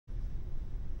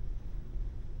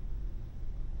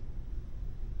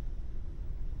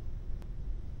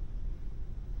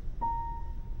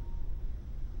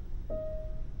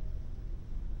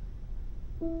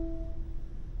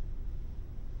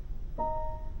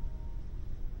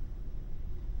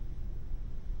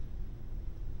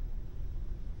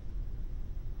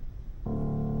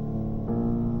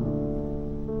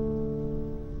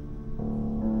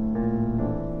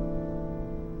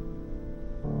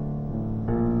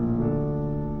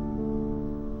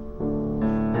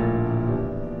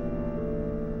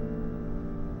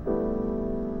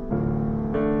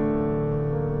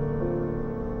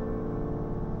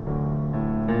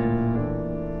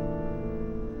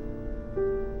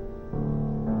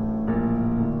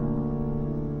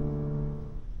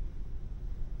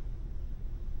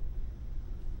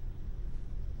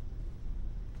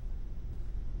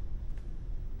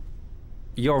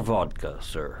Your vodka,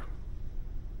 sir.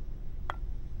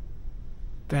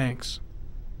 Thanks.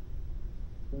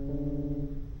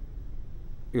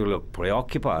 You look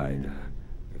preoccupied,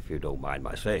 if you don't mind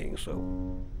my saying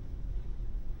so.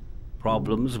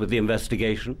 Problems with the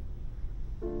investigation?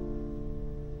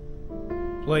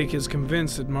 Blake is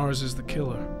convinced that Mars is the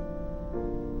killer.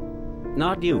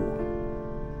 Not you.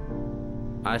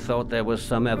 I thought there was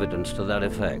some evidence to that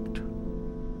effect.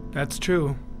 That's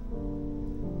true.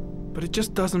 But it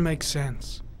just doesn't make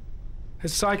sense.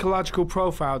 His psychological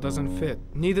profile doesn't fit.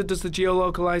 Neither does the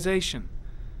geolocalization.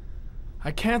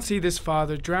 I can't see this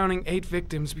father drowning 8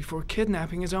 victims before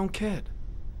kidnapping his own kid.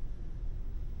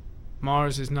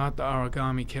 Mars is not the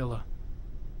origami killer.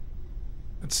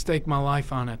 I'd stake my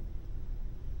life on it.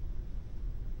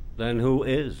 Then who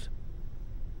is?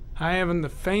 I haven't the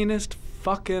faintest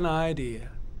fucking idea.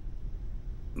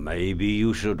 Maybe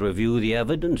you should review the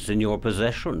evidence in your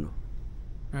possession.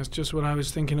 That's just what I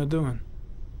was thinking of doing.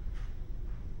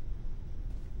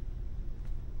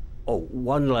 Oh,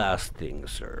 one last thing,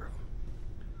 sir.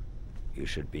 You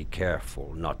should be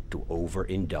careful not to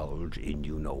overindulge in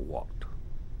you-know-what.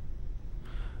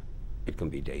 It can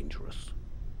be dangerous.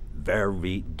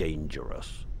 Very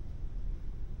dangerous.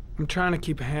 I'm trying to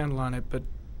keep a handle on it, but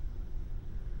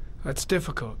that's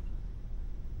difficult.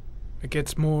 It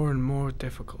gets more and more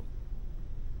difficult.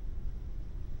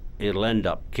 It'll end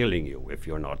up killing you if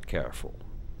you're not careful.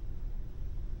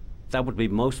 That would be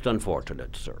most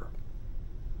unfortunate, sir.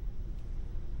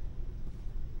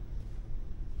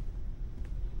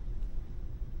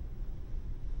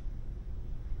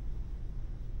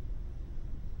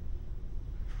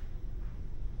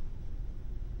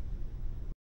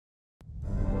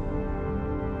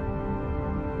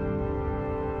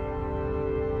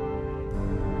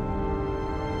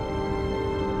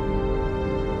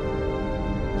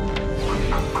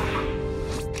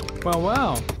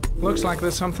 Well, looks like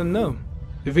there's something new.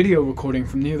 The video recording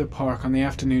from near the park on the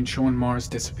afternoon showing Mars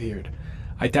disappeared.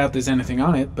 I doubt there's anything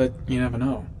on it, but you never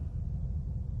know.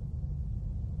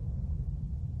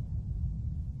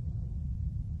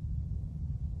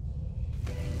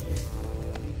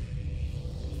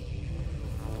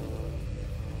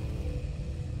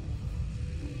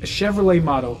 A Chevrolet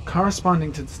model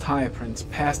corresponding to the tire prints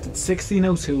passed at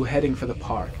 1602 heading for the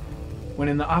park. When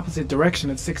in the opposite direction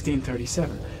at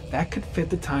 1637, that could fit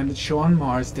the time that Sean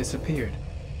Mars disappeared.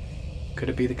 Could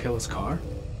it be the killer's car?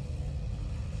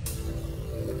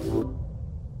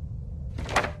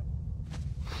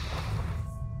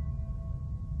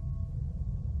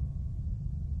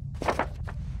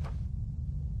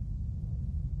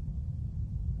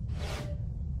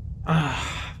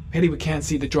 Pity we can't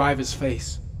see the driver's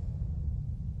face.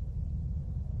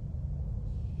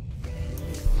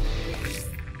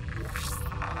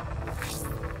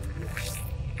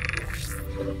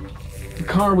 The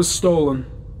car was stolen.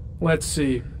 Let's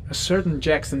see. A certain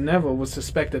Jackson Neville was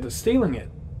suspected of stealing it,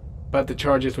 but the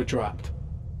charges were dropped.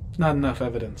 Not enough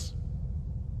evidence.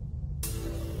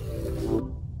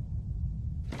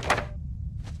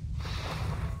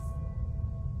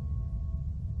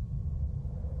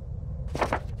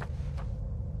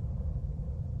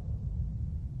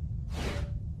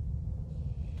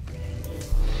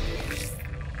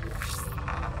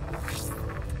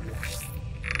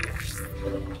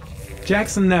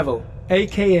 Jackson Neville,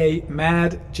 aka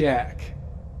Mad Jack,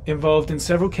 involved in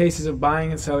several cases of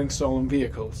buying and selling stolen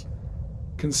vehicles.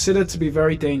 Considered to be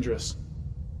very dangerous.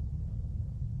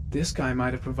 This guy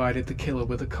might have provided the killer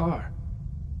with a car.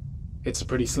 It's a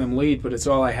pretty slim lead, but it's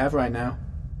all I have right now.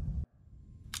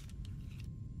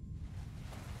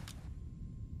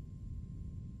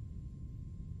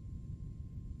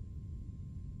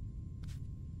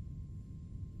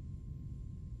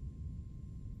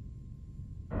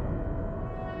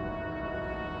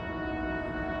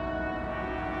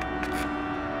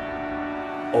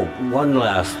 Oh, one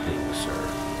last thing, sir.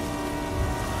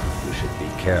 You should be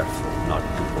careful not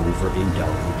to overindulge in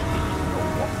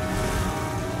you-know-what.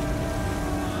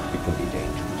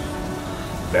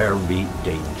 very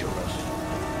dangerous.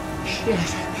 Shit,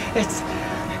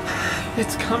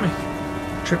 it's coming.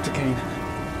 Trypticane.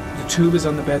 The tube is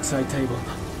on the bedside table.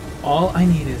 All I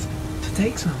need is to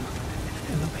take some,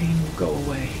 and the pain will go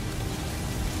away.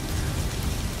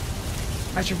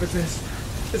 I should resist.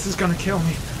 This is gonna kill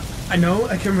me. I know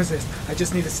I can resist. I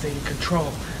just need to stay in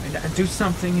control and do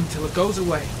something until it goes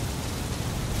away.